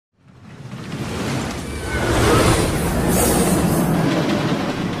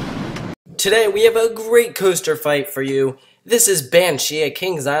Today we have a great coaster fight for you. This is Banshee at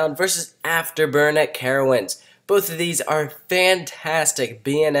Kings Island versus Afterburn at Carowinds. Both of these are fantastic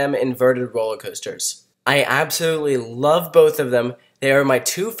B&M inverted roller coasters. I absolutely love both of them. They are my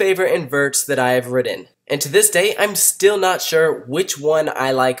two favorite inverts that I have ridden. And to this day, I'm still not sure which one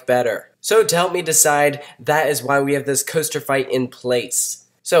I like better. So to help me decide, that is why we have this coaster fight in place.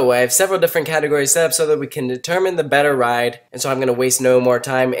 So I have several different categories set up so that we can determine the better ride, and so I'm going to waste no more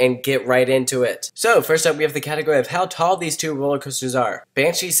time and get right into it. So first up we have the category of how tall these two roller coasters are.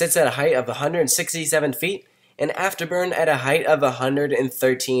 Banshee sits at a height of 167 feet, and Afterburn at a height of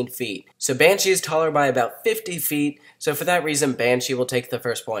 113 feet. So Banshee is taller by about 50 feet, so for that reason Banshee will take the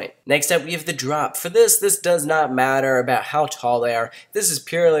first point. Next up we have the drop. For this does not matter about how tall they are. This is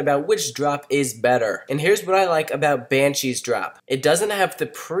purely about which drop is better. And here's what I like about Banshee's drop. It doesn't have the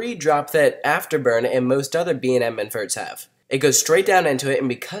pre-drop that Afterburn and most other B&M inverts have. It goes straight down into it, and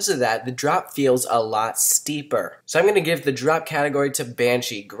because of that, the drop feels a lot steeper. So I'm going to give the drop category to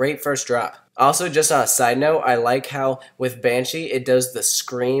Banshee. Great first drop. Also, just on a side note, I like how with Banshee, it does the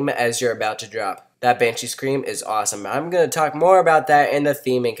scream as you're about to drop. That Banshee scream is awesome. I'm going to talk more about that in the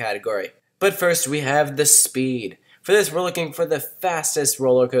theming category. But first, we have the speed. For this, we're looking for the fastest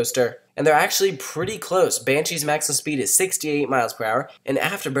roller coaster, and they're actually pretty close. Banshee's maximum speed is 68 miles per hour, and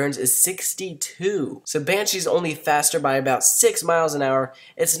Afterburn's is 62. So Banshee's only faster by about 6 miles an hour.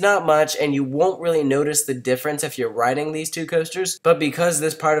 It's not much, and you won't really notice the difference if you're riding these two coasters, but because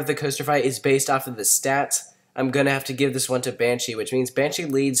this part of the coaster fight is based off of the stats, I'm going to have to give this one to Banshee, which means Banshee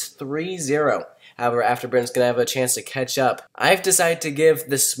leads 3-0. However, Afterburn's going to have a chance to catch up. I've decided to give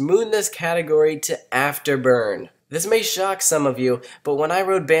the smoothness category to Afterburn. This may shock some of you, but when I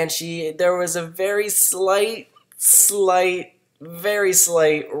rode Banshee, there was a very slight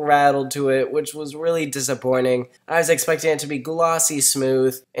rattle to it, which was really disappointing. I was expecting it to be glossy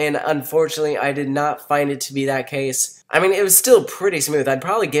smooth, and unfortunately I did not find it to be that case. I mean, it was still pretty smooth. I'd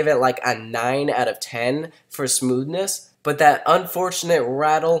probably give it like a 9 out of 10 for smoothness, but that unfortunate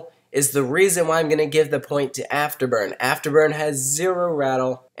rattle is the reason why I'm going to give the point to Afterburn. Afterburn has 0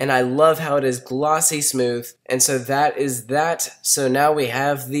 rattle, and I love how it is glossy smooth, and so that is that. So now we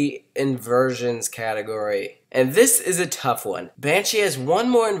have the inversions category. And this is a tough one. Banshee has one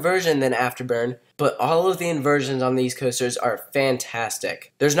more inversion than Afterburn, but all of the inversions on these coasters are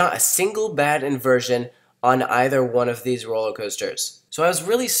fantastic. There's not a single bad inversion on either one of these roller coasters. So I was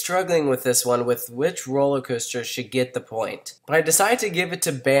really struggling with this one, with which roller coaster should get the point. But I decided to give it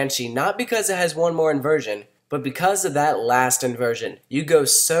to Banshee, not because it has one more inversion, but because of that last inversion. You go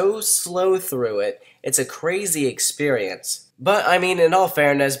so slow through it, it's a crazy experience. But I mean, in all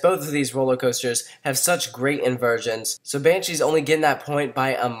fairness, both of these roller coasters have such great inversions, so Banshee's only getting that point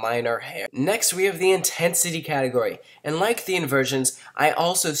by a minor hair. Next, we have the intensity category, and like the inversions, I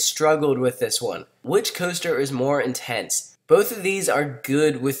also struggled with this one. Which coaster is more intense? Both of these are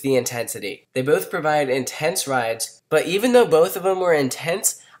good with the intensity. They both provide intense rides, but even though both of them were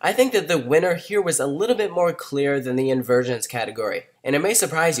intense, I think that the winner here was a little bit more clear than the inversions category. And it may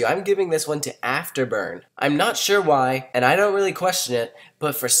surprise you, I'm giving this one to Afterburn. I'm not sure why, and I don't really question it,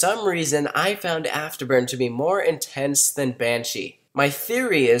 but for some reason I found Afterburn to be more intense than Banshee. My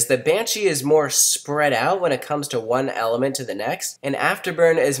theory is that Banshee is more spread out when it comes to one element to the next, and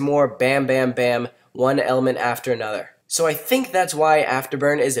Afterburn is more bam bam bam, one element after another. So I think that's why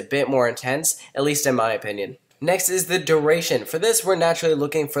Afterburn is a bit more intense, at least in my opinion. Next is the duration. For this, we're naturally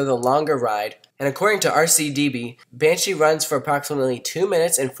looking for the longer ride, and according to RCDB, Banshee runs for approximately 2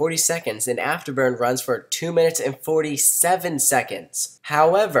 minutes and 40 seconds, and Afterburn runs for 2 minutes and 47 seconds.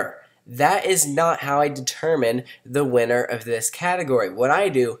 However, that is not how I determine the winner of this category. What I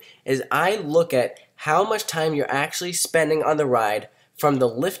do is I look at how much time you're actually spending on the ride from the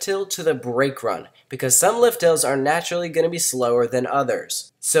lift hill to the brake run, because some lift hills are naturally going to be slower than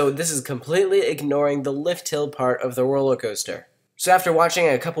others. So this is completely ignoring the lift hill part of the roller coaster. So after watching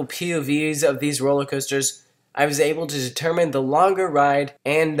a couple POVs of these roller coasters, I was able to determine the longer ride,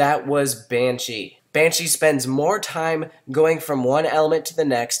 and that was Banshee. Banshee spends more time going from one element to the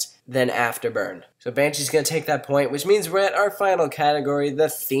next than Afterburn. So Banshee's going to take that point, which means we're at our final category, the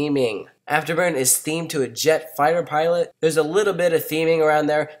theming. Afterburn is themed to a jet fighter pilot. There's a little bit of theming around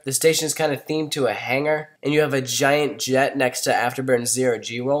there. The station's kind of themed to a hangar, and you have a giant jet next to Afterburn's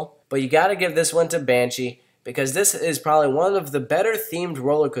 0G roll. But you gotta give this one to Banshee, because this is probably one of the better themed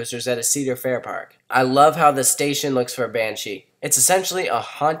roller coasters at a Cedar Fair park. I love how the station looks for Banshee. It's essentially a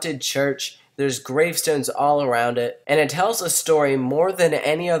haunted church. There's gravestones all around it, and it tells a story more than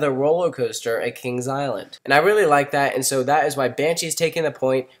any other roller coaster at Kings Island. And I really like that, and so that is why Banshee's taking the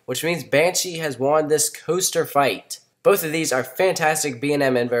point, which means Banshee has won this coaster fight. Both of these are fantastic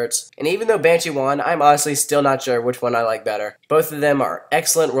B&M inverts, and even though Banshee won, I'm honestly still not sure which one I like better. Both of them are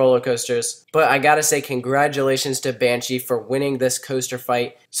excellent roller coasters, but I gotta say congratulations to Banshee for winning this coaster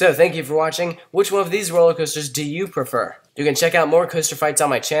fight. So thank you for watching. Which one of these roller coasters do you prefer? You can check out more coaster fights on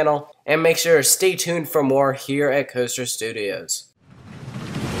my channel, and make sure to stay tuned for more here at Coaster Studios.